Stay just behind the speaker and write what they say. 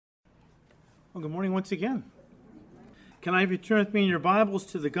Well, good morning once again. Can I have you turn with me in your Bibles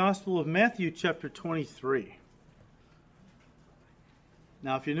to the Gospel of Matthew, chapter 23.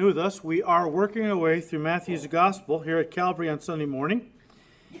 Now, if you're new with us, we are working our way through Matthew's Gospel here at Calvary on Sunday morning.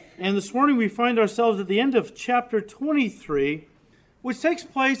 And this morning we find ourselves at the end of chapter 23, which takes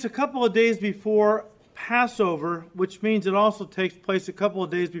place a couple of days before Passover, which means it also takes place a couple of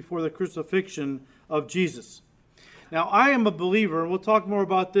days before the crucifixion of Jesus. Now, I am a believer, and we'll talk more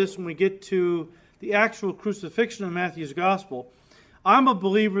about this when we get to the actual crucifixion of Matthew's Gospel. I'm a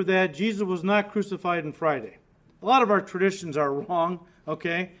believer that Jesus was not crucified on Friday. A lot of our traditions are wrong,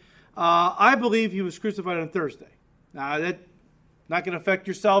 okay? I believe he was crucified on Thursday. Now, that's not going to affect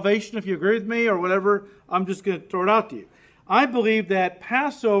your salvation if you agree with me or whatever. I'm just going to throw it out to you. I believe that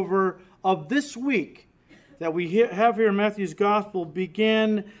Passover of this week that we have here in Matthew's Gospel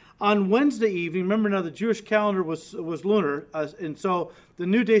began on Wednesday evening. Remember now the Jewish calendar was lunar, and so the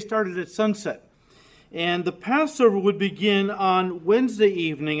new day started at sunset. And the Passover would begin on Wednesday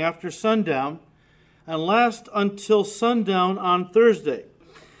evening after sundown and last until sundown on Thursday.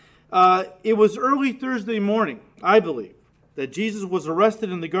 It was early Thursday morning, I believe, that Jesus was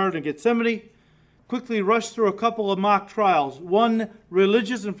arrested in the Garden of Gethsemane, quickly rushed through a couple of mock trials, one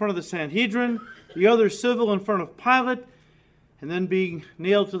religious in front of the Sanhedrin, the other civil in front of Pilate, and then being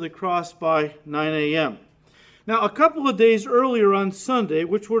nailed to the cross by 9 a.m. Now, a couple of days earlier on Sunday,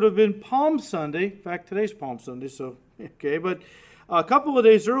 which would have been Palm Sunday, in fact, today's Palm Sunday, but a couple of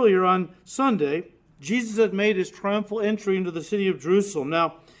days earlier on Sunday, Jesus had made his triumphal entry into the city of Jerusalem.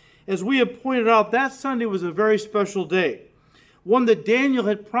 Now, as we have pointed out, that Sunday was a very special day, one that Daniel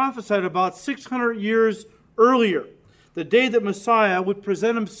had prophesied about 600 years earlier, the day that Messiah would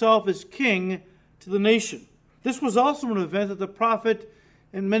present himself as king to the nation. This was also an event that the prophet,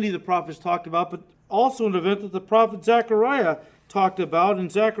 and many of the prophets talked about, but also an event that the prophet Zechariah talked about. In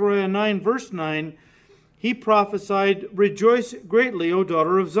Zechariah 9, verse 9, he prophesied, "Rejoice greatly, O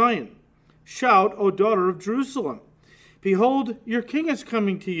daughter of Zion. Shout, O daughter of Jerusalem. Behold, your king is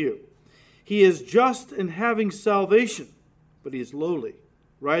coming to you. He is just and having salvation, but he is lowly,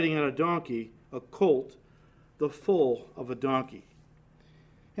 riding on a donkey, a colt, the foal of a donkey."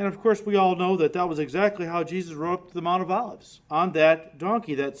 And of course, we all know that that was exactly how Jesus rode up to the Mount of Olives, on that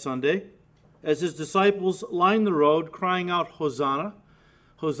donkey that Sunday, as his disciples lined the road, crying out, "Hosanna,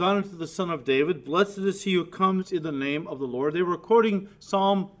 Hosanna to the Son of David. Blessed is he who comes in the name of the Lord." They were quoting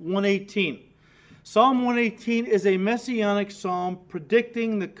Psalm 118. Psalm 118 is a messianic psalm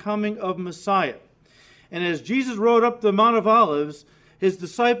predicting the coming of Messiah. And as Jesus rode up the Mount of Olives, his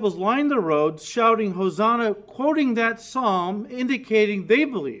disciples lined the road shouting Hosanna, quoting that psalm, indicating they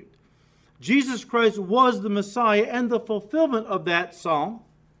believed Jesus Christ was the Messiah and the fulfillment of that psalm.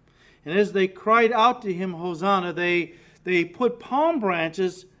 And as they cried out to him, Hosanna, they put palm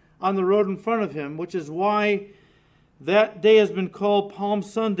branches on the road in front of him, which is why that day has been called Palm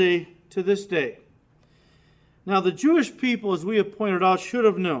Sunday to this day. Now, the Jewish people, as we have pointed out, should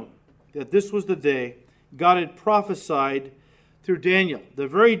have known that this was the day God had prophesied through Daniel, the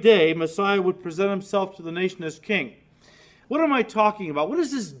very day Messiah would present himself to the nation as king. What am I talking about? What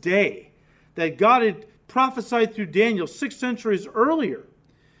is this day that God had prophesied through Daniel 6 centuries earlier?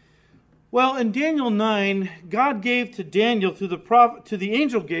 Well, in Daniel 9, God gave to Daniel, to the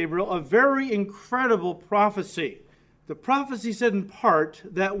angel Gabriel, a very incredible prophecy. The prophecy said in part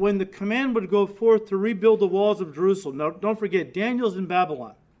that when the command would go forth to rebuild the walls of Jerusalem, now don't forget, Daniel's in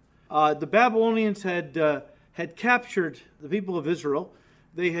Babylon. The Babylonians had captured the people of Israel.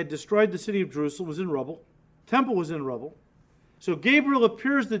 They had destroyed the city of Jerusalem, was in rubble. Temple was in rubble. So Gabriel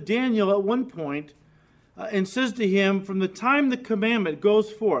appears to Daniel at one point and says to him, from the time the commandment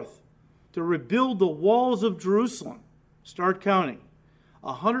goes forth to rebuild the walls of Jerusalem, start counting,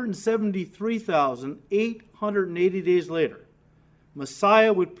 173,880 days later,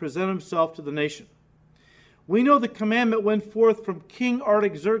 Messiah would present himself to the nation. We know the commandment went forth from King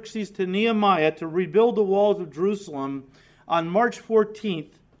Artaxerxes to Nehemiah to rebuild the walls of Jerusalem on March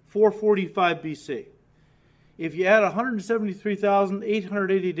 14th, 445 BC. If you add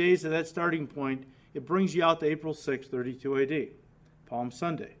 173,880 days to that starting point, it brings you out to April 6, 32 AD, Palm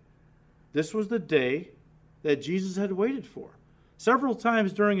Sunday. This was the day that Jesus had waited for. Several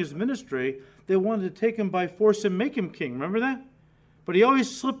times during his ministry, they wanted to take him by force and make him king. Remember that? But he always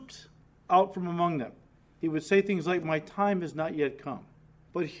slipped out from among them. He would say things like, "My time has not yet come."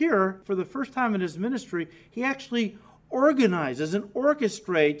 But here, for the first time in his ministry, he actually organizes and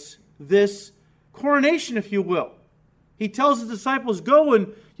orchestrates this coronation, if you will. He tells his disciples, "Go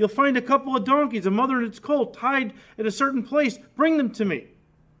and you'll find a couple of donkeys, a mother and its colt, tied at a certain place. Bring them to me."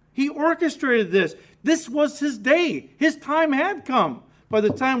 He orchestrated this. This was his day. His time had come. by the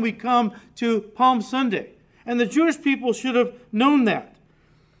time we come to Palm Sunday. And the Jewish people should have known that.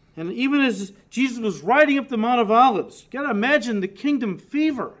 And even as Jesus was riding up the Mount of Olives, you got to imagine the kingdom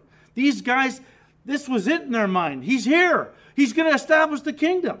fever. These guys, this was it in their mind. He's here. He's going to establish the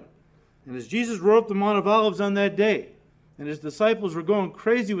kingdom. And as Jesus rode up the Mount of Olives on that day, and his disciples were going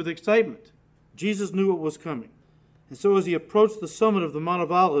crazy with excitement, Jesus knew what was coming. And so as he approached the summit of the Mount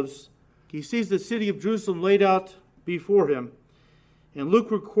of Olives, he sees the city of Jerusalem laid out before him. And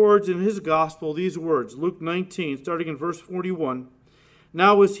Luke records in his gospel these words, Luke 19, starting in verse 41.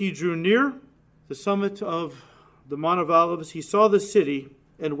 Now as he drew near the summit of the Mount of Olives, he saw the city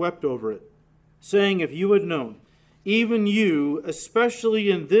and wept over it, saying, if you had known, even you, especially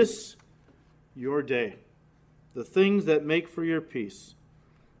in this your day, the things that make for your peace.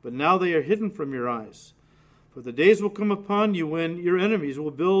 But now they are hidden from your eyes. For the days will come upon you when your enemies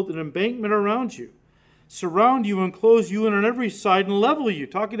will build an embankment around you, surround you and close you in on every side and level you,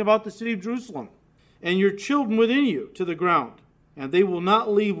 talking about the city of Jerusalem, and your children within you to the ground. And they will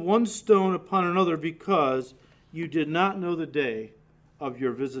not leave one stone upon another because you did not know the day of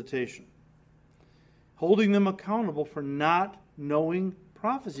your visitation. Holding them accountable for not knowing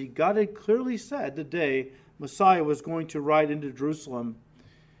prophecy. God had clearly said the day Messiah was going to ride into Jerusalem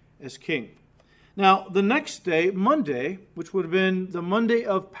as king. Now, the next day, Monday, which would have been the Monday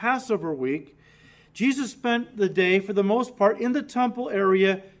of Passover week, Jesus spent the day, for the most part, in the temple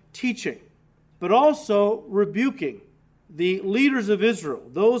area teaching, but also rebuking the leaders of Israel,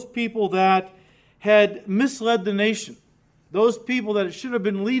 those people that had misled the nation, those people that should have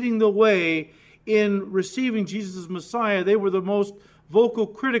been leading the way in receiving Jesus as Messiah. They were the most vocal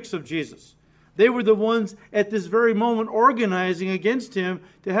critics of Jesus. They were the ones at this very moment organizing against him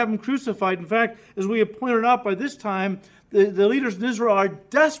to have him crucified. In fact, as we have pointed out by this time, the leaders in Israel are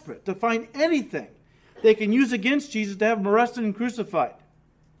desperate to find anything they can use against Jesus to have him arrested and crucified.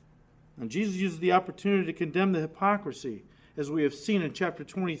 And Jesus uses the opportunity to condemn the hypocrisy, as we have seen in chapter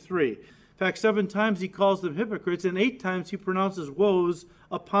 23. In fact, 7 times he calls them hypocrites, and 8 times he pronounces woes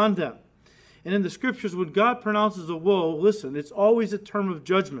upon them. And in the scriptures, when God pronounces a woe, listen, it's always a term of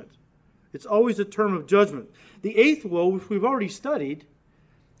judgment. It's always a term of judgment. The 8th woe, which we've already studied,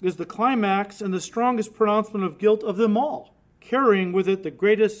 is the climax and the strongest pronouncement of guilt of them all, carrying with it the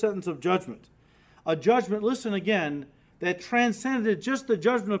greatest sentence of judgment. A judgment, listen again, that transcended just the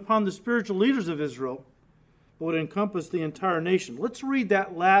judgment upon the spiritual leaders of Israel, but would encompass the entire nation. Let's read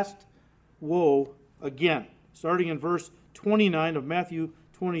that last woe again, starting in verse 29 of Matthew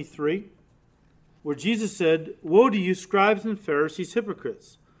 23, where Jesus said, "Woe to you, scribes and Pharisees,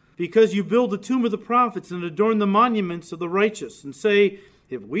 hypocrites, because you build the tomb of the prophets and adorn the monuments of the righteous, and say,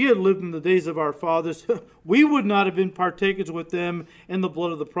 if we had lived in the days of our fathers, we would not have been partakers with them in the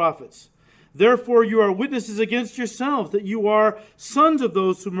blood of the prophets. Therefore you are witnesses against yourselves that you are sons of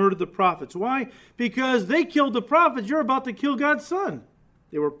those who murdered the prophets." Why? Because they killed the prophets. You're about to kill God's son.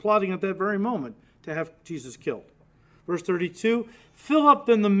 They were plotting at that very moment to have Jesus killed. Verse 32, "Fill up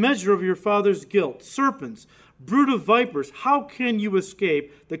then the measure of your father's guilt. Serpents, brood of vipers, how can you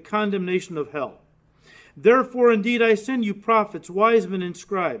escape the condemnation of hell? Therefore indeed I send you prophets, wise men, and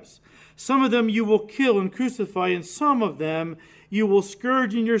scribes. Some of them you will kill and crucify, and some of them you will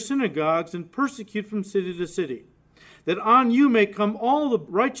scourge in your synagogues and persecute from city to city, that on you may come all the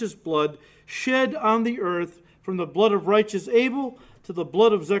righteous blood shed on the earth, from the blood of righteous Abel to the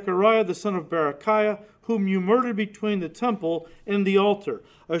blood of Zechariah the son of Berechiah, whom you murdered between the temple and the altar.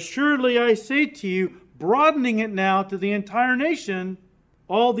 Assuredly I say to you," broadening it now to the entire nation,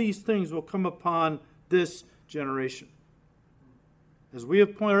 "all these things will come upon this generation." As we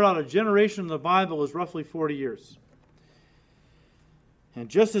have pointed out, a generation in the Bible is roughly 40 years. And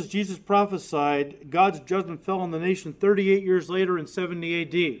just as Jesus prophesied, God's judgment fell on the nation 38 years later in 70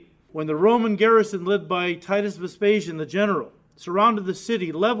 AD, when the Roman garrison led by Titus Vespasian, the general, surrounded the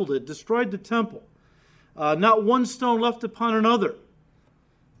city, leveled it, destroyed the temple. Not one stone left upon another.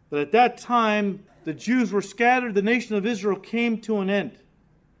 But at that time, the Jews were scattered. The nation of Israel came to an end.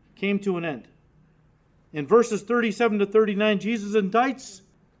 In verses 37 to 39, Jesus indicts,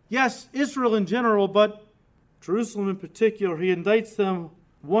 yes, Israel in general, but Jerusalem in particular. He indicts them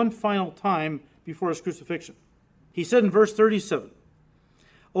one final time before his crucifixion. He said in verse 37,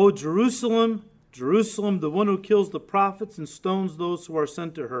 "O Jerusalem, Jerusalem, the one who kills the prophets and stones those who are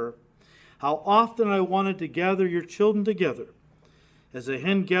sent to her, how often I wanted to gather your children together, as a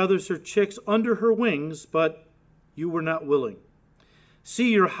hen gathers her chicks under her wings, but you were not willing.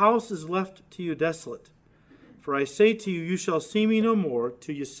 See, your house is left to you desolate. For I say to you, you shall see me no more,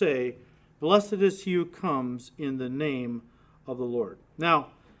 till you say, blessed is he who comes in the name of the Lord." Now,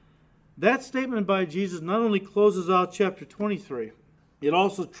 that statement by Jesus not only closes out chapter 23, it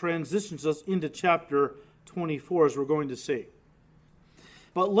also transitions us into chapter 24, as we're going to see.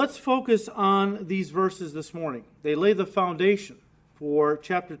 But let's focus on these verses this morning. They lay the foundation for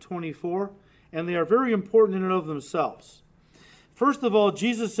chapter 24, and they are very important in and of themselves. First of all,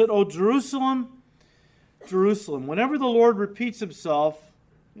 Jesus said, "O Jerusalem, Jerusalem." Whenever the Lord repeats himself,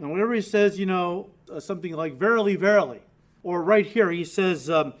 and whenever he says, something like, "Verily, verily," or right here, he says,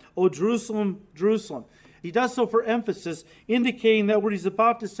 "O Jerusalem, Jerusalem," he does so for emphasis, indicating that what he's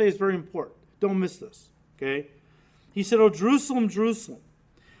about to say is very important. Don't miss this, okay? He said, "O Jerusalem, Jerusalem,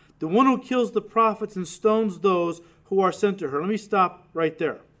 the one who kills the prophets and stones those who are sent to her." Let me stop right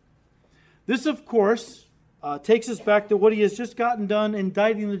there. This, of course, takes us back to what he has just gotten done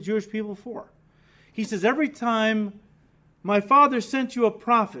indicting the Jewish people for. He says, every time my father sent you a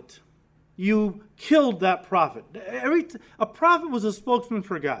prophet, you killed that prophet. A prophet was a spokesman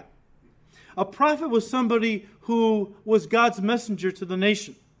for God. A prophet was somebody who was God's messenger to the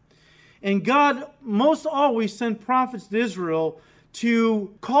nation. And God most always sent prophets to Israel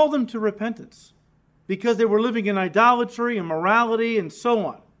to call them to repentance because they were living in idolatry, immorality, and so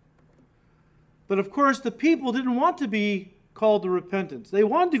on. But of course, the people didn't want to be called to repentance. They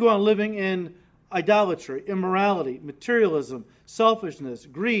wanted to go on living in idolatry, immorality, materialism, selfishness,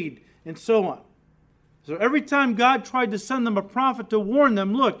 greed, and so on. So every time God tried to send them a prophet to warn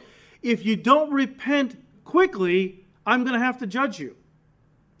them, look, if you don't repent quickly, I'm going to have to judge you.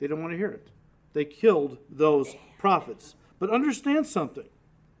 They don't want to hear it. They killed those prophets. But understand something.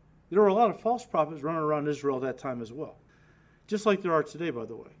 There were a lot of false prophets running around Israel at that time as well. Just like there are today, by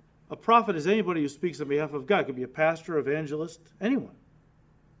the way. A prophet is anybody who speaks on behalf of God. It could be a pastor, evangelist, anyone.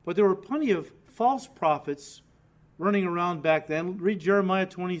 But there were plenty of false prophets running around back then. Read Jeremiah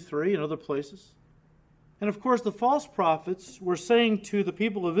 23 and other places. And of course, the false prophets were saying to the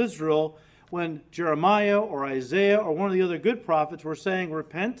people of Israel, when Jeremiah or Isaiah or one of the other good prophets were saying,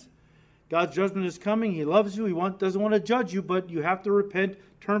 repent, God's judgment is coming, he loves you, doesn't want to judge you, but you have to repent,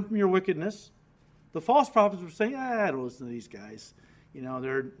 turn from your wickedness. The false prophets were saying, don't listen to these guys.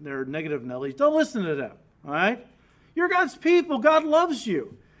 They're negative Nellies. Don't listen to them, all right? You're God's people. God loves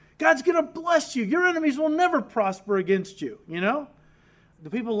you. God's going to bless you. Your enemies will never prosper against you, The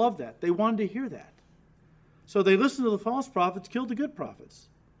people loved that. They wanted to hear that. So they listened to the false prophets, killed the good prophets.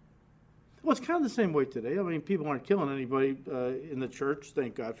 Well, it's kind of the same way today. I mean, people aren't killing anybody in the church.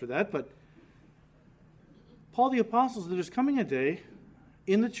 Thank God for that. But Paul the Apostle said there's coming a day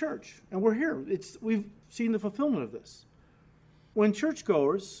in the church, and we're here. We've seen the fulfillment of this. When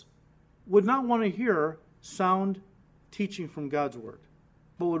churchgoers would not want to hear sound teaching from God's Word,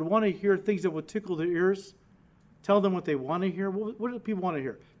 but would want to hear things that would tickle their ears, tell them what they want to hear. What do people want to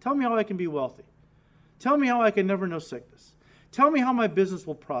hear? Tell me how I can be wealthy. Tell me how I can never know sickness. Tell me how my business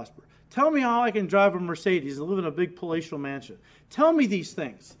will prosper. Tell me how I can drive a Mercedes and live in a big palatial mansion. Tell me these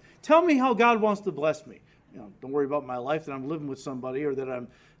things. Tell me how God wants to bless me. Don't worry about my life that I'm living with somebody or that I'm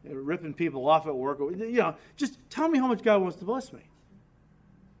ripping people off at work. Just tell me how much God wants to bless me.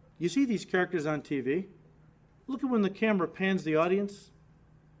 You see these characters on TV? Look at when the camera pans the audience.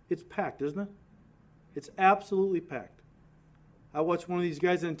 It's packed, isn't it? It's absolutely packed. I watched one of these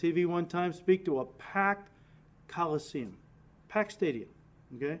guys on TV one time speak to a packed Coliseum, packed stadium,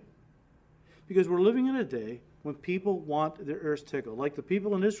 okay? Because we're living in a day when people want their ears tickled. Like the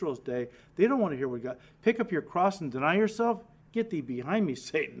people in Israel's day, they don't want to hear what God. Pick up your cross and deny yourself. Get thee behind me,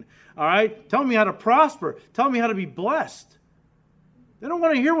 Satan. All right? Tell me how to prosper. Tell me how to be blessed. They don't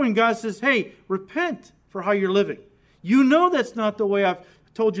want to hear when God says, hey, repent for how you're living. You know that's not the way I've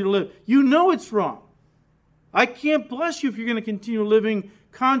told you to live. You know it's wrong. I can't bless you if you're going to continue living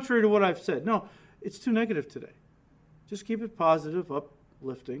contrary to what I've said. No, it's too negative today. Just keep it positive,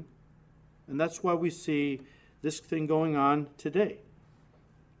 uplifting. And that's why we see this thing going on today.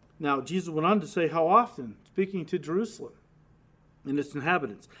 Now, Jesus went on to say how often, speaking to Jerusalem and its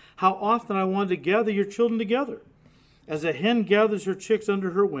inhabitants, how often I wanted to gather your children together, as a hen gathers her chicks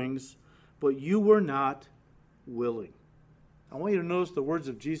under her wings, but you were not willing. I want you to notice the words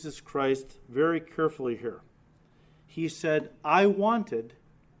of Jesus Christ very carefully here. He said, I wanted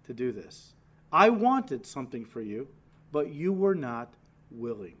to do this. I wanted something for you, but you were not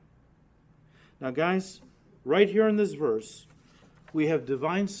willing. Now, guys, right here in this verse, we have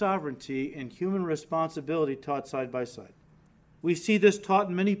divine sovereignty and human responsibility taught side by side. We see this taught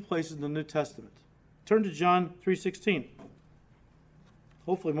in many places in the New Testament. Turn to John 3:16.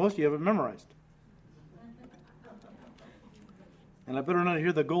 Hopefully most of you have it memorized. And I better not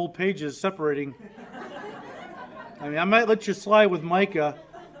hear the gold pages separating. I might let you slide with Micah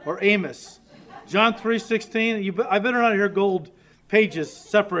or Amos. John 3:16, I better not hear gold pages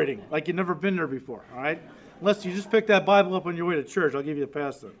separating like you've never been there before, all right? Unless you just pick that Bible up on your way to church, I'll give you a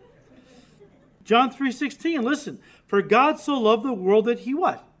pass then. John 3:16, listen. For God so loved the world that he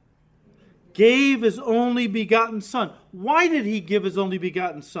what? Gave his only begotten Son. Why did he give his only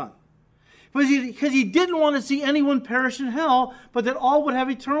begotten Son? Because he didn't want to see anyone perish in hell, but that all would have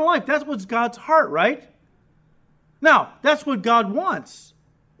eternal life. That's what's God's heart, right? Now, that's what God wants.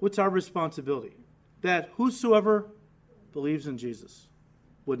 What's our responsibility? That whosoever believes in Jesus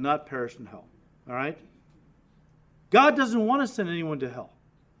would not perish in hell. All right? God doesn't want to send anyone to hell.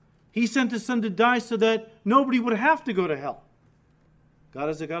 He sent his Son to die so that nobody would have to go to hell. God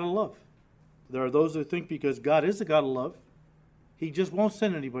is a God of love. There are those who think because God is a God of love, he just won't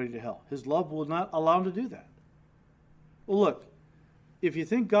send anybody to hell. His love will not allow him to do that. Well, look, if you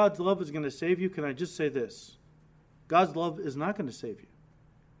think God's love is going to save you, can I just say this? God's love is not going to save you.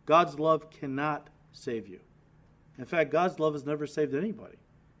 God's love cannot save you. In fact, God's love has never saved anybody.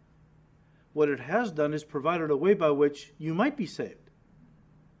 What it has done is provided a way by which you might be saved.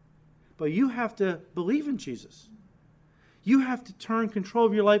 But you have to believe in Jesus. You have to turn control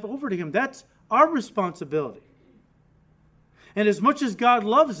of your life over to him. That's our responsibility. And as much as God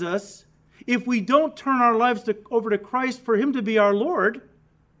loves us, if we don't turn our lives over to Christ for him to be our Lord,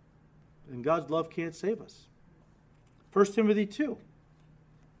 then God's love can't save us. 1 Timothy 2.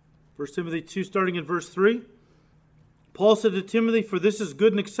 1 Timothy 2, starting in verse 3. Paul said to Timothy, for this is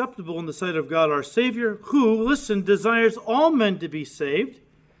good and acceptable in the sight of God our Savior, who, listen, desires all men to be saved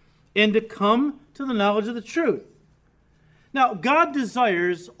and to come to the knowledge of the truth. Now, God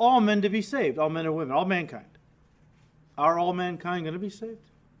desires all men to be saved, all men and women, all mankind. Are all mankind going to be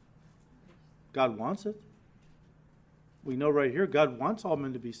saved? God wants it. We know right here, God wants all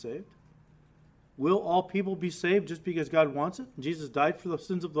men to be saved. Will all people be saved just because God wants it? Jesus died for the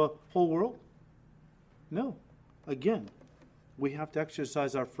sins of the whole world? No. Again, we have to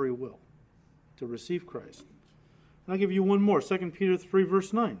exercise our free will to receive Christ. And I'll give you one more, 2 Peter 3,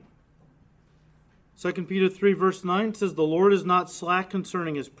 verse 9. 2 Peter 3, verse 9 says, the Lord is not slack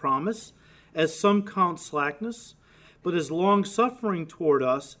concerning his promise, as some count slackness, but is long-suffering toward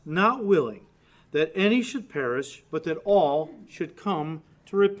us, not willing that any should perish, but that all should come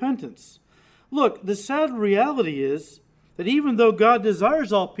to repentance. Look, the sad reality is that even though God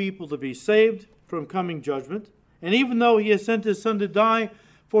desires all people to be saved from coming judgment, and even though he has sent his Son to die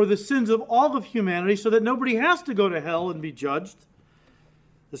for the sins of all of humanity so that nobody has to go to hell and be judged,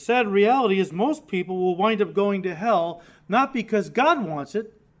 the sad reality is most people will wind up going to hell not because God wants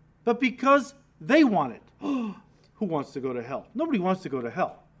it, but because they want it. Who wants to go to hell? Nobody wants to go to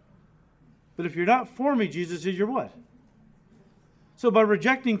hell. But if you're not for me, Jesus says, you're what? So by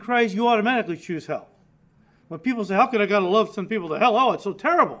rejecting Christ, you automatically choose hell. When people say, how could a God of love send people to hell? Oh, it's so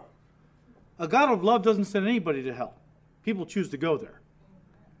terrible. A God of love doesn't send anybody to hell. People choose to go there.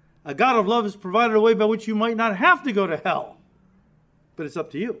 A God of love has provided a way by which you might not have to go to hell. But it's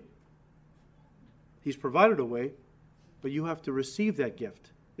up to you. He's provided a way, but you have to receive that gift.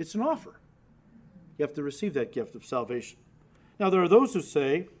 It's an offer. You have to receive that gift of salvation. Now, there are those who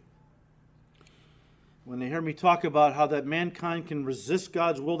say, when they hear me talk about how that mankind can resist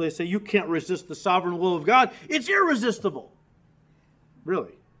God's will, they say, you can't resist the sovereign will of God. It's irresistible.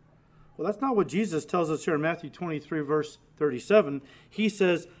 Really? Well, that's not what Jesus tells us here in Matthew 23, verse 37. He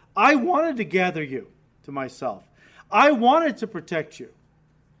says, I wanted to gather you to myself. I wanted to protect you,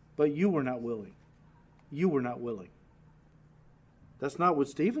 but you were not willing. You were not willing. That's not what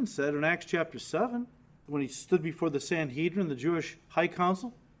Stephen said in Acts chapter 7 when he stood before the Sanhedrin, the Jewish high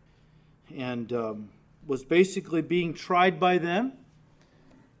council, and was basically being tried by them.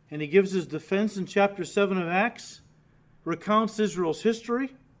 And he gives his defense in chapter 7 of Acts, recounts Israel's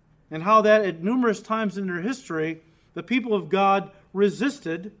history, and how that at numerous times in their history, the people of God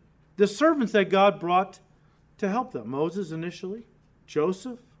resisted the servants that God brought to help them. Moses initially,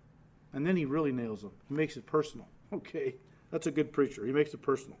 Joseph, and then he really nails them. He makes it personal. Okay, that's a good preacher. He makes it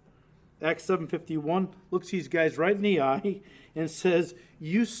personal. Acts 7:51 looks these guys right in the eye and says,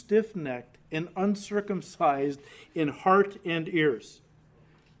 you stiff-necked and uncircumcised in heart and ears.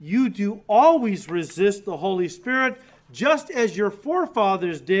 You do always resist the Holy Spirit, just as your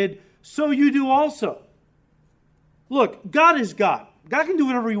forefathers did, so you do also. Look, God is God. God can do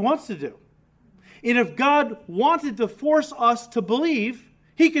whatever he wants to do. And if God wanted to force us to believe,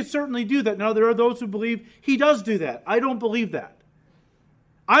 he could certainly do that. Now, there are those who believe he does do that. I don't believe that.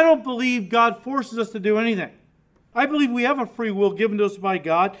 I don't believe God forces us to do anything. I believe we have a free will given to us by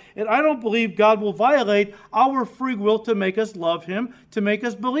God, and I don't believe God will violate our free will to make us love him, to make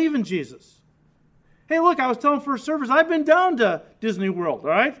us believe in Jesus. Hey, look, I was telling first service, I've been down to Disney World, all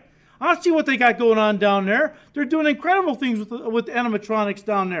right? I see what they got going on down there. They're doing incredible things with animatronics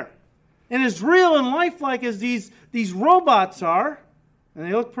down there. and as real and lifelike as these robots are, and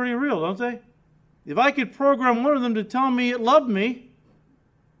they look pretty real, don't they? If I could program one of them to tell me it loved me,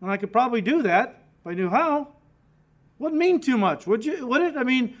 and I could probably do that if I knew how, wouldn't mean too much, would it? I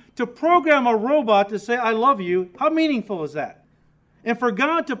mean, to program a robot to say, I love you, how meaningful is that? And for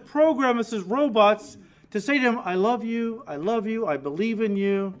God to program us as robots to say to him, I love you, I believe in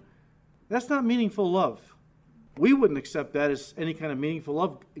you, that's not meaningful love. We wouldn't accept that as any kind of meaningful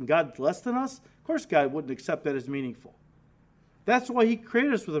love, and God's less than us. Of course God wouldn't accept that as meaningful. That's why he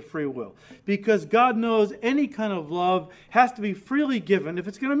created us with a free will, because God knows any kind of love has to be freely given if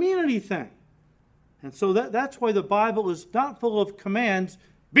it's going to mean anything. And so that's why the Bible is not full of commands,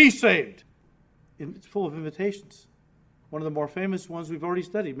 be saved. It's full of invitations. One of the more famous ones we've already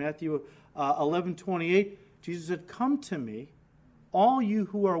studied, Matthew 11:28, Jesus said, come to me, all you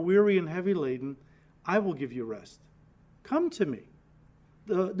who are weary and heavy laden, I will give you rest. Come to me.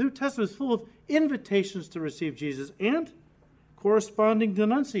 The New Testament is full of invitations to receive Jesus and corresponding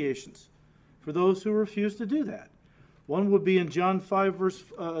denunciations for those who refuse to do that. One would be in chapter 5,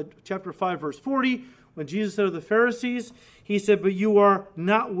 verse 40, when Jesus said to the Pharisees, he said, but you are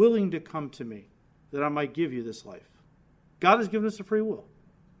not willing to come to me, that I might give you this life. God has given us a free will.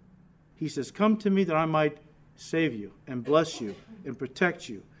 He says, come to me that I might save you and bless you and protect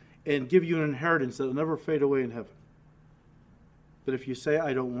you and give you an inheritance that will never fade away in heaven. But if you say,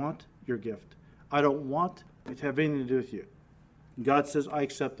 I don't want your gift, I don't want it to have anything to do with you, God says, I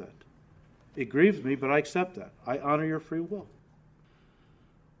accept that. It grieves me, but I accept that. I honor your free will.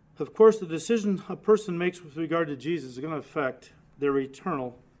 Of course, the decision a person makes with regard to Jesus is going to affect their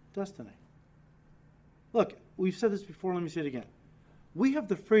eternal destiny. Look, we've said this before, let me say it again. We have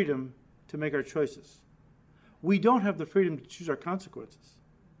the freedom to make our choices. We don't have the freedom to choose our consequences.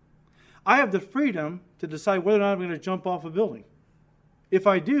 I have the freedom to decide whether or not I'm going to jump off a building. If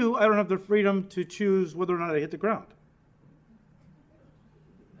I do, I don't have the freedom to choose whether or not I hit the ground.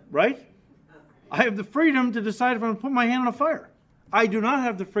 Right? I have the freedom to decide if I'm going to put my hand on a fire. I do not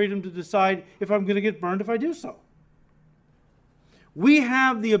have the freedom to decide if I'm going to get burned if I do so. We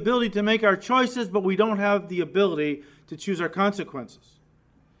have the ability to make our choices, but we don't have the ability to choose our consequences.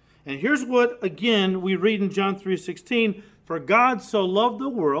 And here's what, again, we read in John 3:16, for God so loved the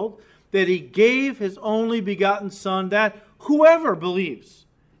world that he gave his only begotten Son, that whoever believes.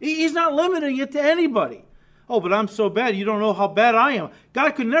 He's not limiting it to anybody. Oh, but I'm so bad, you don't know how bad I am.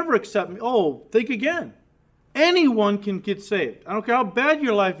 God could never accept me. Oh, think again. Anyone can get saved. I don't care how bad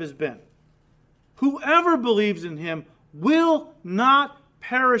your life has been. Whoever believes in him will not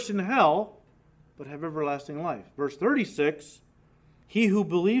perish in hell, but have everlasting life. Verse 36, he who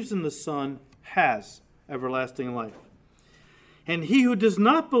believes in the Son has everlasting life. And he who does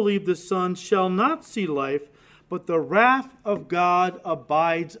not believe the Son shall not see life, but the wrath of God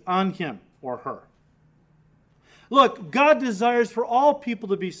abides on him or her. Look, God desires for all people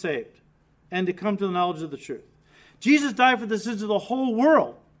to be saved and to come to the knowledge of the truth. Jesus died for the sins of the whole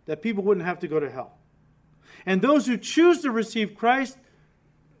world, that people wouldn't have to go to hell. And those who choose to receive Christ,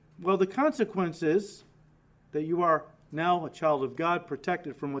 well, the consequence is that you are now a child of God,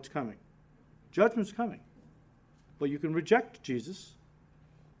 protected from what's coming. Judgment's coming. But you can reject Jesus.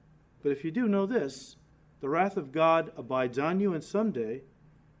 But if you do, know this, the wrath of God abides on you, and someday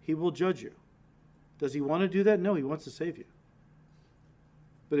he will judge you. Does he want to do that? No, he wants to save you.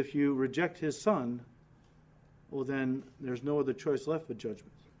 But if you reject his Son, well, then there's no other choice left but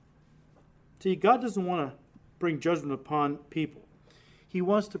judgment. See, God doesn't want to bring judgment upon people. He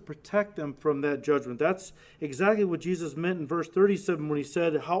wants to protect them from that judgment. That's exactly what Jesus meant in verse 37 when he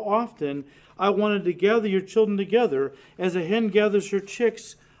said, how often I wanted to gather your children together as a hen gathers her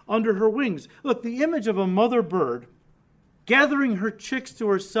chicks under her wings. Look, the image of a mother bird gathering her chicks to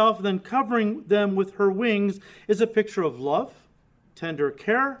herself and then covering them with her wings is a picture of love, tender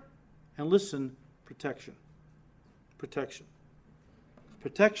care, and listen, protection. Protection.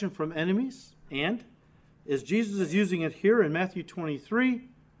 Protection from enemies, and, as Jesus is using it here in Matthew 23,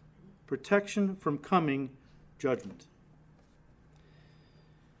 protection from coming judgment.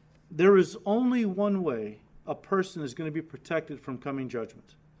 There is only one way a person is going to be protected from coming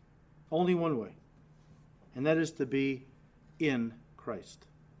judgment. Only one way. And that is to be in Christ.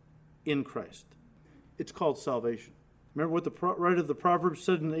 In Christ. It's called salvation. Remember what the writer of the Proverbs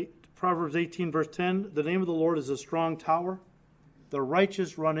said in Proverbs 18, verse 10? The name of the Lord is a strong tower. The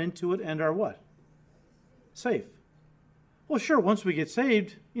righteous run into it and are what? Safe. Well, sure, once we get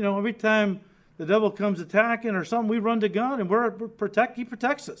saved, every time the devil comes attacking or something, we run to God and he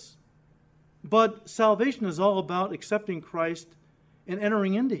protects us. But salvation is all about accepting Christ and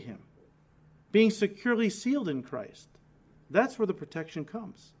entering into him. Being securely sealed in Christ. That's where the protection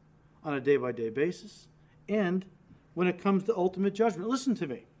comes. on a day-by-day basis, and when it comes to ultimate judgment. Listen to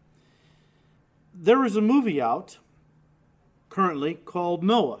me. There is a movie out currently called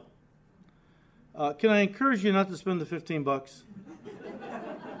Noah. Can I encourage you not to spend the $15?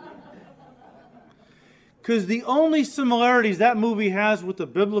 Because the only similarities that movie has with the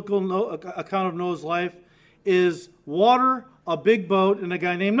biblical account of Noah's life is water, a big boat, and a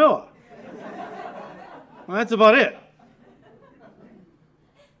guy named Noah. Well, that's about it.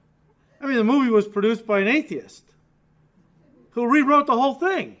 I mean, the movie was produced by an atheist who rewrote the whole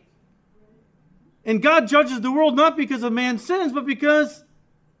thing. And God judges the world not because of man's sins, but because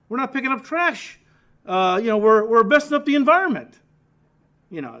we're not picking up trash. We're messing up the environment.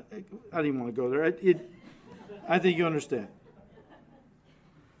 I didn't even want to go there. I think you understand.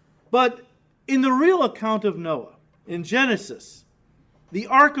 But in the real account of Noah, in Genesis, the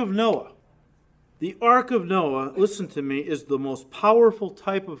Ark of Noah, listen to me, is the most powerful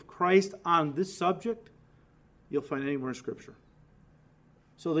type of Christ on this subject you'll find anywhere in Scripture.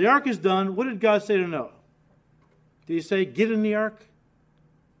 So the ark is done. What did God say to Noah? Did he say, get in the ark?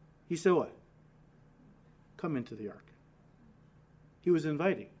 He said what? Come into the ark. He was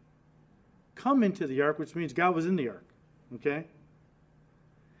inviting. Come into the ark, which means God was in the ark. Okay?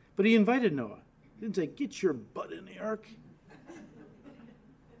 But he invited Noah. He didn't say, get your butt in the ark.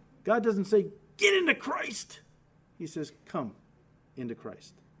 God doesn't say, get into Christ. He says, come into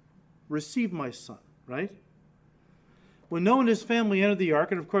Christ. Receive my son, right? When Noah and his family entered the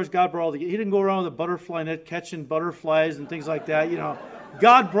ark, and of course God brought he didn't go around with a butterfly net catching butterflies and things like that.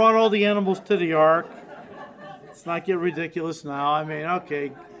 God brought all the animals to the ark. Let's not get ridiculous now. I mean,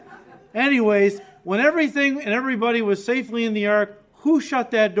 okay. Anyways, when everything and everybody was safely in the ark, who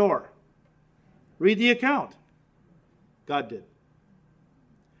shut that door? Read the account. God did.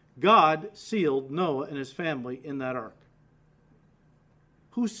 God sealed Noah and his family in that ark.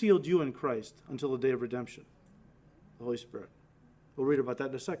 Who sealed you in Christ until the day of redemption? The Holy Spirit. We'll read about that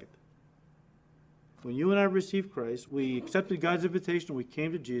in a second. When you and I received Christ, we accepted God's invitation, we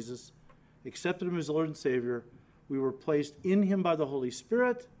came to Jesus, accepted him as Lord and Savior, we were placed in him by the Holy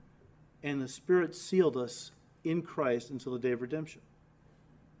Spirit, and the Spirit sealed us in Christ until the day of redemption.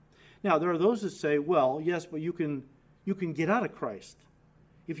 Now, there are those that say, well, yes, but you can get out of Christ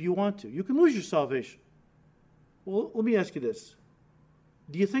if you want to. You can lose your salvation. Well, let me ask you this.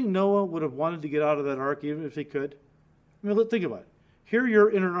 Do you think Noah would have wanted to get out of that ark even if he could? I mean, think about it. Here you're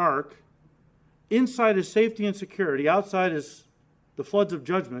in an ark. Inside is safety and security. Outside is the floods of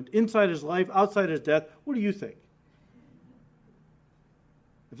judgment. Inside is life. Outside is death. What do you think?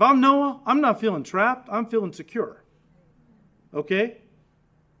 If I'm Noah, I'm not feeling trapped. I'm feeling secure. Okay?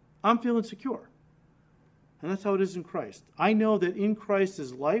 I'm feeling secure. And that's how it is in Christ. I know that in Christ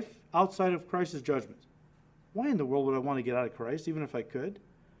is life. Outside of Christ is judgment. Why in the world would I want to get out of Christ, even if I could?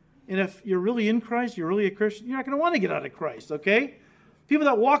 And if you're really in Christ, you're really a Christian, you're not going to want to get out of Christ, okay? People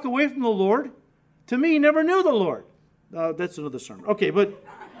that walk away from the Lord, to me, never knew the Lord. That's another sermon. Okay, but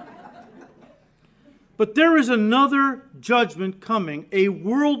there is another judgment coming, a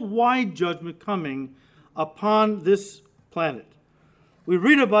worldwide judgment coming upon this planet. We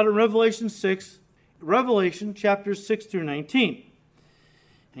read about it in Revelation chapters 6 through 19.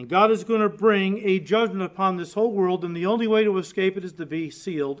 And God is going to bring a judgment upon this whole world, and the only way to escape it is to be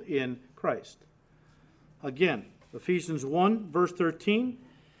sealed in Christ. Again, Ephesians 1, verse 13.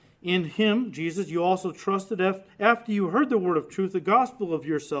 In him, Jesus, you also trusted after you heard the word of truth, the gospel of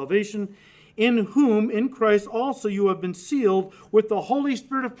your salvation, in whom, in Christ, also you have been sealed with the Holy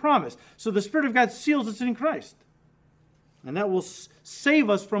Spirit of promise. So the Spirit of God seals us in Christ. And that will save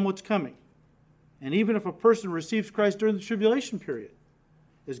us from what's coming. And even if a person receives Christ during the tribulation period,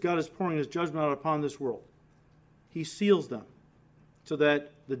 as God is pouring his judgment out upon this world, he seals them so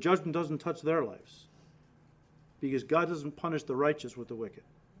that the judgment doesn't touch their lives. Because God doesn't punish the righteous with the wicked.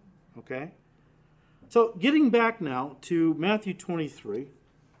 Okay? So getting back now to Matthew 23,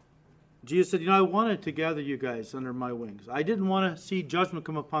 Jesus said, I wanted to gather you guys under my wings. I didn't want to see judgment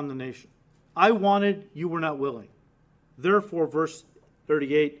come upon the nation. I wanted, you were not willing. Therefore, verse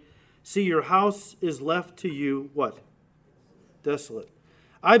 38, see, your house is left to you, what? Desolate.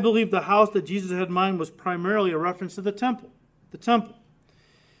 I believe the house that Jesus had in mind was primarily a reference to the temple. The temple.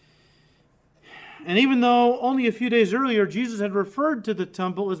 And even though only a few days earlier Jesus had referred to the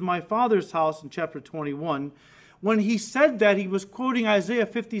temple as my Father's house in chapter 21, when he said that, he was quoting Isaiah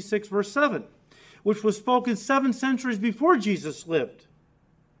 56, verse 7, which was spoken 7 centuries before Jesus lived.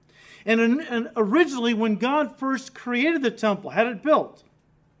 And originally, when God first created the temple, had it built,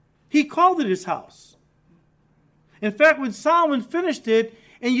 he called it his house. In fact, when Solomon finished it,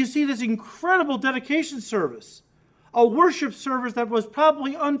 and you see this incredible dedication service a worship service that was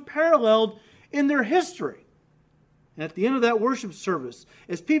probably unparalleled in their history. And at the end of that worship service,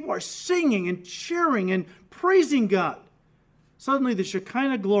 as people are singing and cheering and praising God, suddenly the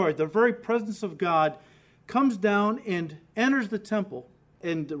Shekinah glory, the very presence of God, comes down and enters the temple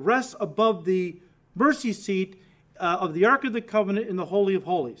and rests above the mercy seat of the Ark of the Covenant in the Holy of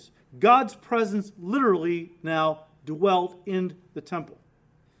Holies. God's presence literally now dwelt in the temple.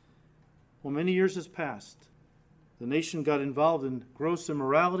 Well, many years has passed. The nation got involved in gross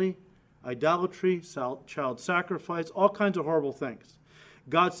immorality, idolatry, child sacrifice, all kinds of horrible things.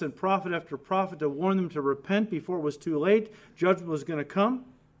 God sent prophet after prophet to warn them to repent before it was too late. Judgment was going to come.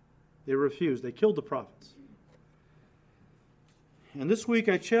 They refused. They killed the prophets. And this week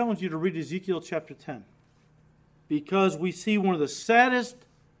I challenge you to read Ezekiel chapter 10, because we see one of the saddest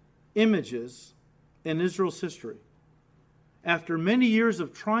images in Israel's history after many years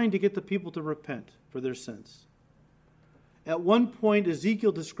of trying to get the people to repent for their sins. At one point,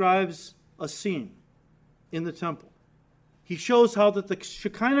 Ezekiel describes a scene in the temple. He shows how that the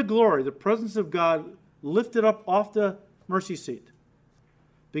Shekinah glory, the presence of God, lifted up off the mercy seat,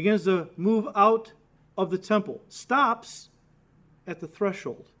 begins to move out of the temple, stops at the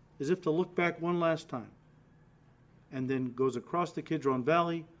threshold, as if to look back one last time, and then goes across the Kidron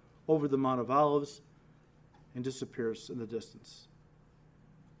Valley, over the Mount of Olives, and disappears in the distance.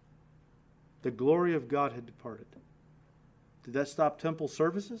 The glory of God had departed. Did that stop temple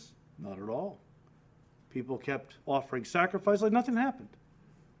services? Not at all. People kept offering sacrifice like nothing happened.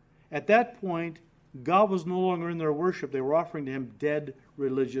 At that point, God was no longer in their worship. They were offering to him dead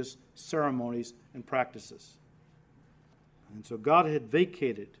religious ceremonies and practices. And so God had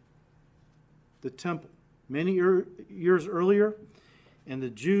vacated the temple many years earlier, and the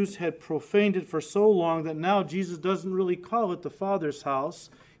Jews had profaned it for so long that now Jesus doesn't really call it the Father's house.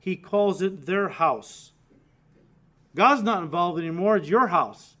 He calls it their house. God's not involved anymore. It's your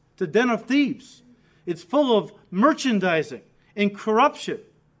house. It's a den of thieves. It's full of merchandising and corruption.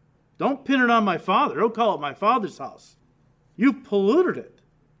 Don't pin it on my Father. Don't call it my Father's house. You've polluted it.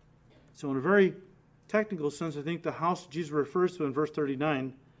 So in a very technical sense, I think the house Jesus refers to in verse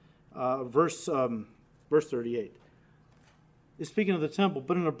 39, verse 38, is speaking of the temple.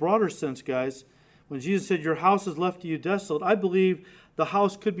 But in a broader sense, guys, when Jesus said, your house is left to you desolate, I believe the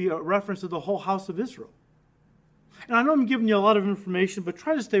house could be a reference to the whole house of Israel. And I know I'm giving you a lot of information, but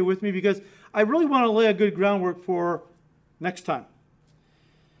try to stay with me because I really want to lay a good groundwork for next time.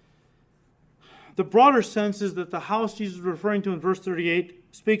 The broader sense is that the house Jesus is referring to in verse 38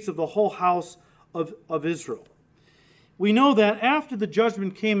 speaks of the whole house of Israel. We know that after the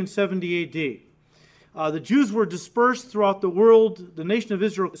judgment came in 70 A.D., the Jews were dispersed throughout the world. The nation of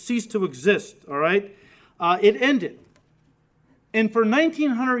Israel ceased to exist, all right? It ended. And for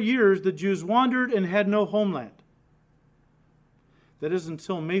 1900 years, the Jews wandered and had no homeland. That is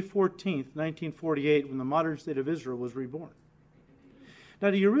until May 14th, 1948, when the modern state of Israel was reborn.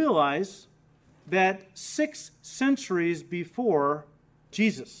 Now, do you realize that 6 centuries before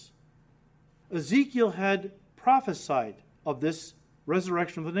Jesus, Ezekiel had prophesied of this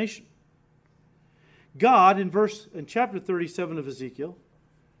resurrection of the nation? God, in chapter 37 of Ezekiel,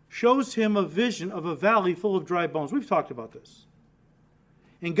 shows him a vision of a valley full of dry bones. We've talked about this.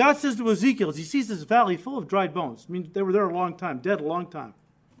 And God says to Ezekiel, as he sees this valley full of dried bones, I mean, they were there a long time, dead a long time.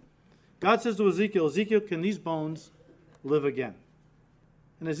 God says to Ezekiel, Ezekiel, can these bones live again?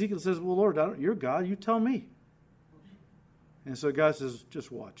 And Ezekiel says, well, Lord, you're God, you tell me. And so God says,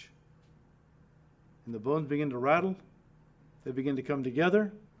 just watch. And the bones begin to rattle. They begin to come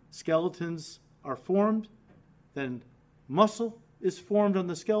together. Skeletons are formed. Then muscle is formed on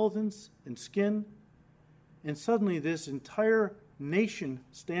the skeletons and skin. And suddenly this entire nation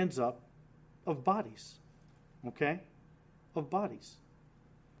stands up of bodies. Okay? Of bodies.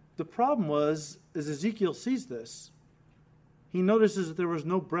 The problem was, as Ezekiel sees this, he notices that there was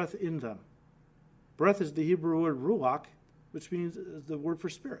no breath in them. Breath is the Hebrew word ruach, which means the word for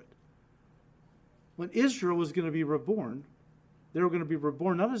spirit. When Israel was going to be reborn, they were going to be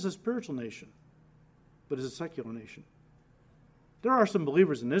reborn not as a spiritual nation, but as a secular nation. There are some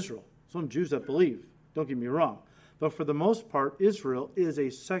believers in Israel, some Jews that believe, don't get me wrong. But for the most part, Israel is a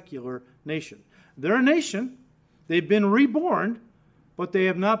secular nation. They're a nation. They've been reborn, but they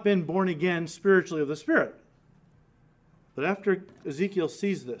have not been born again spiritually of the Spirit. But after Ezekiel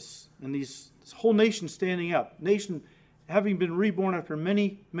sees this, and this whole nation standing up, nation having been reborn after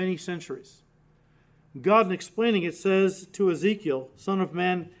many, many centuries, God, in explaining it, says to Ezekiel, Son of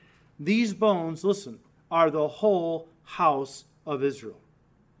man, these bones, listen, are the whole house of Israel.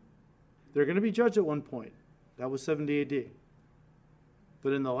 They're going to be judged at one point. That was 70 A.D.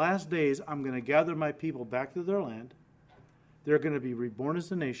 But in the last days, I'm going to gather my people back to their land. They're going to be reborn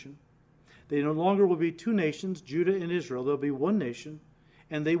as a nation. They no longer will be two nations, Judah and Israel. There'll be one nation,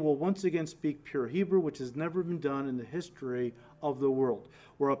 and they will once again speak pure Hebrew, which has never been done in the history of the world,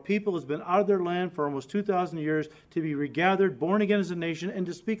 where a people has been out of their land for almost 2,000 years to be regathered, born again as a nation, and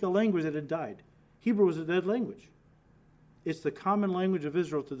to speak a language that had died. Hebrew was a dead language. It's the common language of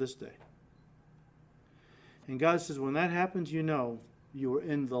Israel to this day. And God says, when that happens, you know you are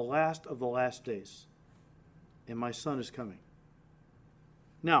in the last of the last days, and my Son is coming.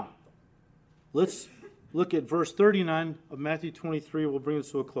 Now, let's look at verse 39 of Matthew 23. We'll bring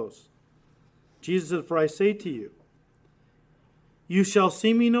this to a close. Jesus said, "For I say to you, you shall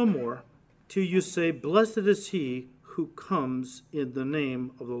see me no more, till you say, Blessed is he who comes in the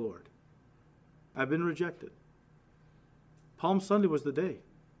name of the Lord." I've been rejected. Palm Sunday was the day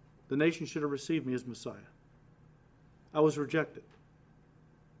the nation should have received me as Messiah. I was rejected.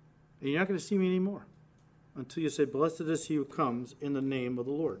 And you're not going to see me anymore until you say, Blessed is he who comes in the name of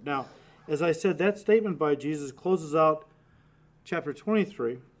the Lord. Now, as I said, that statement by Jesus closes out chapter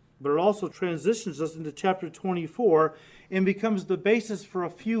 23, but it also transitions us into chapter 24 and becomes the basis for a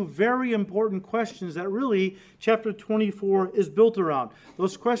few very important questions that really chapter 24 is built around.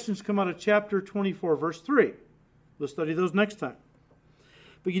 Those questions come out of chapter 24, verse 3. We'll study those next time.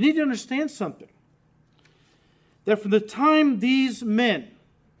 But you need to understand something. That from the time these men,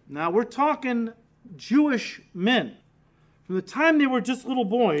 now we're talking Jewish men, from the time they were just little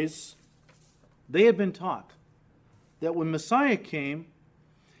boys, they had been taught that when Messiah came,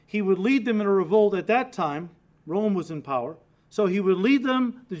 he would lead them in a revolt. At that time, Rome was in power. So he would lead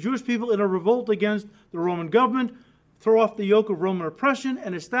them, the Jewish people, in a revolt against the Roman government, throw off the yoke of Roman oppression,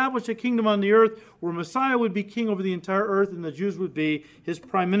 and establish a kingdom on the earth where Messiah would be king over the entire earth and the Jews would be his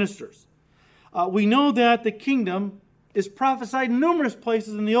prime ministers. We know that the kingdom is prophesied in numerous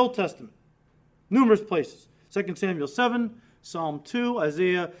places in the Old Testament. Numerous places. 2 Samuel 7, Psalm 2,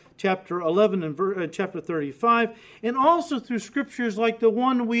 Isaiah chapter 11 and chapter 35, and also through scriptures like the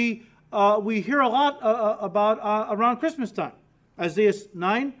one we hear a lot about around Christmas time. Isaiah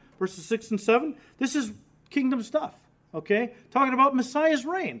 9, verses 6 and 7. This is kingdom stuff, okay? Talking about Messiah's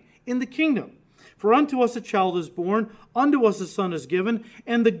reign in the kingdom. For unto us a child is born, unto us a son is given,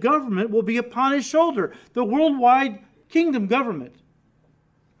 and the government will be upon his shoulder, the worldwide kingdom government.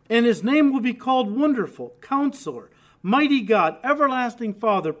 And his name will be called Wonderful, Counselor, Mighty God, Everlasting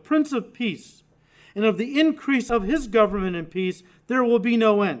Father, Prince of Peace. And of the increase of his government and peace there will be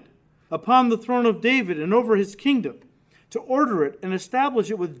no end, upon the throne of David and over his kingdom, to order it and establish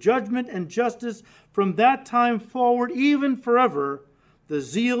it with judgment and justice from that time forward, even forever. The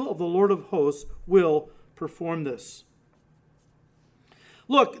zeal of the Lord of hosts will perform this.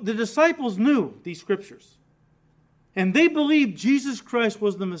 Look, the disciples knew these scriptures. And they believed Jesus Christ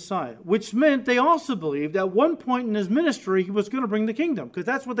was the Messiah, which meant they also believed at one point in his ministry he was going to bring the kingdom, because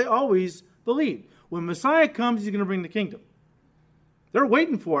that's what they always believed. When Messiah comes, he's going to bring the kingdom. They're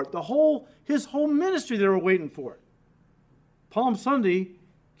waiting for it. His whole ministry, they were waiting for it. Palm Sunday,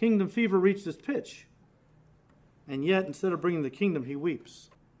 kingdom fever reached its pitch. And yet, instead of bringing the kingdom, he weeps.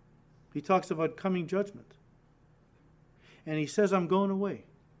 He talks about coming judgment. And he says, I'm going away.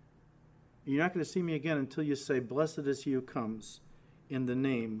 You're not going to see me again until you say, Blessed is he who comes in the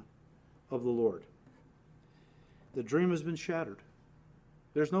name of the Lord. The dream has been shattered.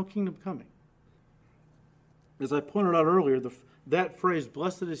 There's no kingdom coming. As I pointed out earlier, that phrase,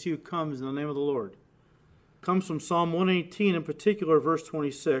 Blessed is he who comes in the name of the Lord, comes from Psalm 118, in particular, verse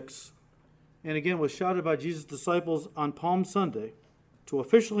 26. And again was shouted by Jesus' disciples on Palm Sunday to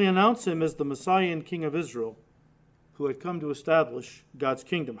officially announce him as the Messiah and King of Israel who had come to establish God's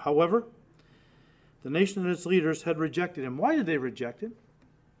kingdom. However, the nation and its leaders had rejected him. Why did they reject him?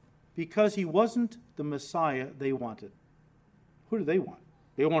 Because he wasn't the Messiah they wanted. Who did they want?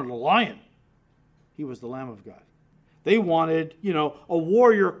 They wanted a lion. He was the Lamb of God. They wanted, a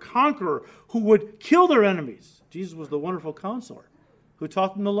warrior conqueror who would kill their enemies. Jesus was the wonderful counselor who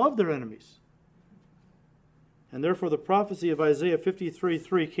taught them to love their enemies. And therefore the prophecy of Isaiah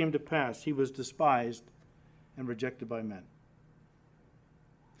 53:3 came to pass. He was despised and rejected by men.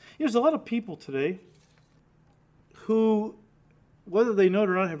 There's a lot of people today who, whether they know it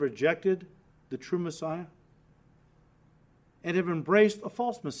or not, have rejected the true Messiah and have embraced a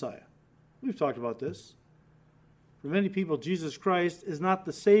false Messiah. We've talked about this. For many people, Jesus Christ is not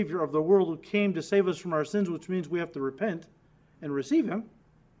the Savior of the world who came to save us from our sins, which means we have to repent and receive him.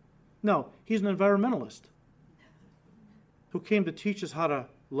 No, he's an environmentalist who came to teach us how to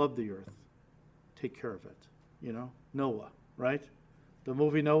love the earth, take care of it. Noah, right? The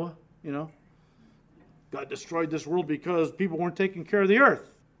movie Noah, God destroyed this world because people weren't taking care of the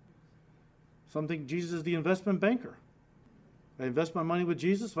earth. Some think Jesus is the investment banker. If I invest my money with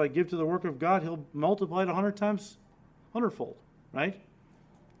Jesus, if I give to the work of God, he'll multiply it 100 times, 100-fold, right?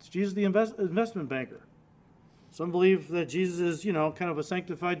 It's Jesus the investment banker. Some believe that Jesus is, kind of a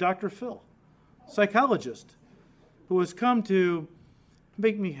sanctified Dr. Phil, psychologist, who has come to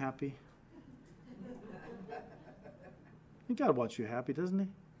make me happy. And God wants you happy, doesn't he?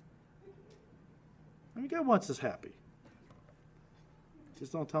 God wants us happy.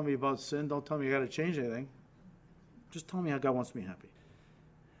 Just don't tell me about sin. Don't tell me I got to change anything. Just tell me how God wants me happy.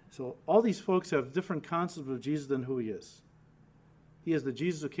 So all these folks have different concepts of Jesus than who he is. He is the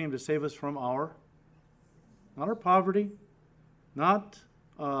Jesus who came to save us from not our poverty, not,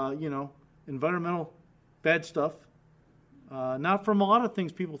 environmental bad stuff, not from a lot of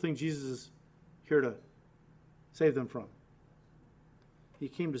things people think Jesus is here to save them from. He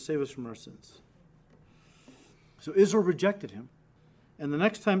came to save us from our sins. So Israel rejected him. And the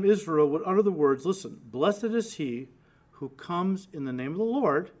next time Israel would utter the words, listen, blessed is he who comes in the name of the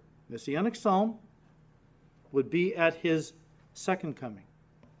Lord, Messianic Psalm, would be at his second coming.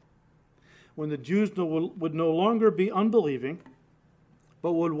 When the Jews would no longer be unbelieving,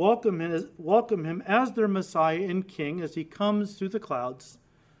 but would welcome him as their Messiah and King as he comes through the clouds.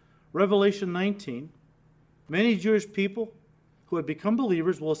 Revelation 19, many Jewish people who had become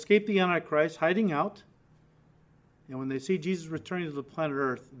believers will escape the Antichrist, hiding out. And when they see Jesus returning to the planet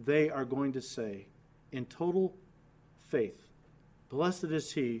Earth, they are going to say, in total faith, blessed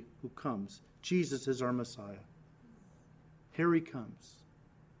is he who comes. Jesus is our Messiah. Here he comes.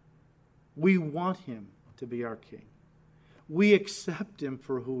 We want him to be our King. We accept him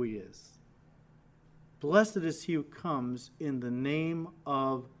for who he is. Blessed is he who comes in the name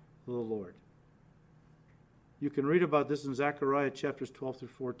of the Lord. You can read about this in Zechariah chapters 12 through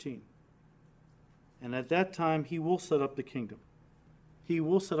 14. And at that time, he will set up the kingdom. He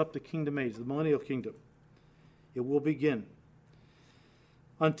will set up the kingdom age, the millennial kingdom. It will begin.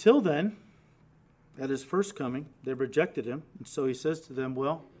 Until then, at his first coming, they rejected him. And so he says to them,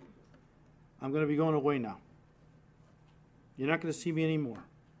 well, I'm going to be going away now. You're not going to see me anymore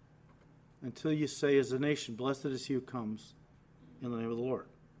until you say as a nation, blessed is he who comes in the name of the Lord.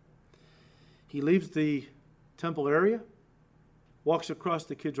 He leaves the temple area, walks across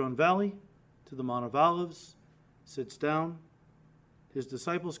the Kidron Valley to the Mount of Olives, sits down. His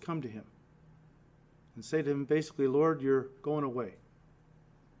disciples come to him and say to him basically, Lord, you're going away.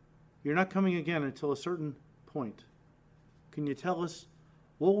 You're not coming again until a certain point. Can you tell us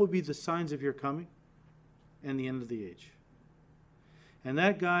what would be the signs of your coming and the end of the age? And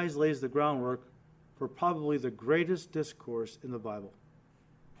that, guys, lays the groundwork for probably the greatest discourse in the Bible.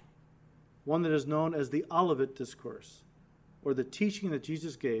 One that is known as the Olivet Discourse, or the teaching that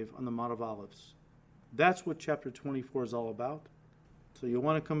Jesus gave on the Mount of Olives. That's what chapter 24 is all about. So you'll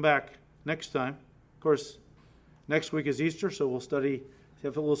want to come back next time. Of course, next week is Easter, so we'll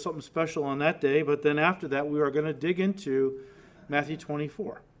have a little something special on that day. But then after that, we are going to dig into Matthew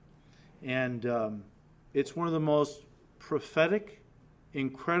 24. And it's one of the most prophetic,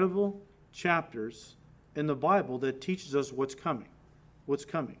 incredible chapters in the Bible that teaches us what's coming. What's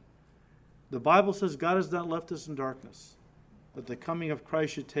coming. The Bible says God has not left us in darkness, but the coming of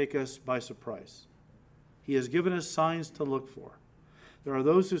Christ should take us by surprise. He has given us signs to look for. There are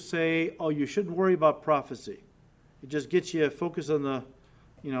those who say, oh, you shouldn't worry about prophecy. It just gets you focused on the,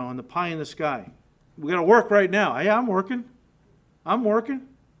 on the pie in the sky. We got to work right now. Yeah, I'm working. But I'm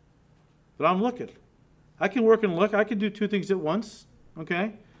looking. I can work and look. I can do two things at once.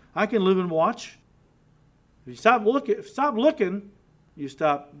 Okay? I can live and watch. If you stop looking, you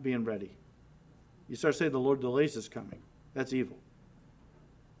stop being ready. You start saying the Lord delays his coming. That's evil.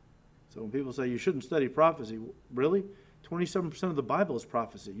 So when people say you shouldn't study prophecy, really? 27% of the Bible is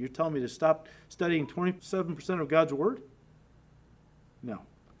prophecy. You're telling me to stop studying 27% of God's Word? No.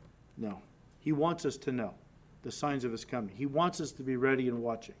 He wants us to know the signs of his coming. He wants us to be ready and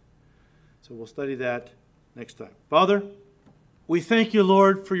watching. So we'll study that next time. Father, we thank you,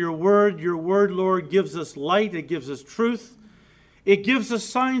 Lord, for your word. Your word, Lord, gives us light. It gives us truth. It gives us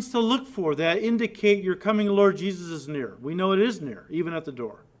signs to look for that indicate your coming, Lord Jesus, is near. We know it is near, even at the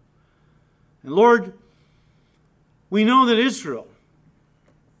door. And Lord, we know that Israel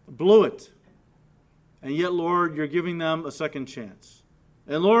blew it. And yet, Lord, you're giving them a second chance.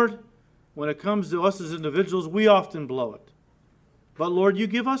 And Lord, when it comes to us as individuals, we often blow it. But Lord, you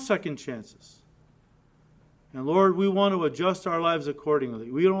give us second chances. And Lord, we want to adjust our lives accordingly.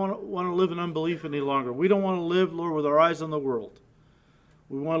 We don't want to live in unbelief any longer. We don't want to live, Lord, with our eyes on the world.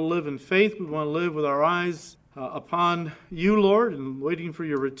 We want to live in faith. We want to live with our eyes upon you, Lord, and waiting for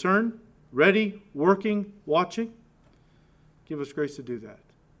your return, ready, working, watching. Give us grace to do that.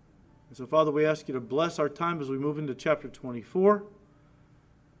 And so, Father, we ask you to bless our time as we move into chapter 24,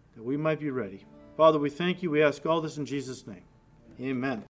 that we might be ready. Father, we thank you. We ask all this in Jesus' name. Amen.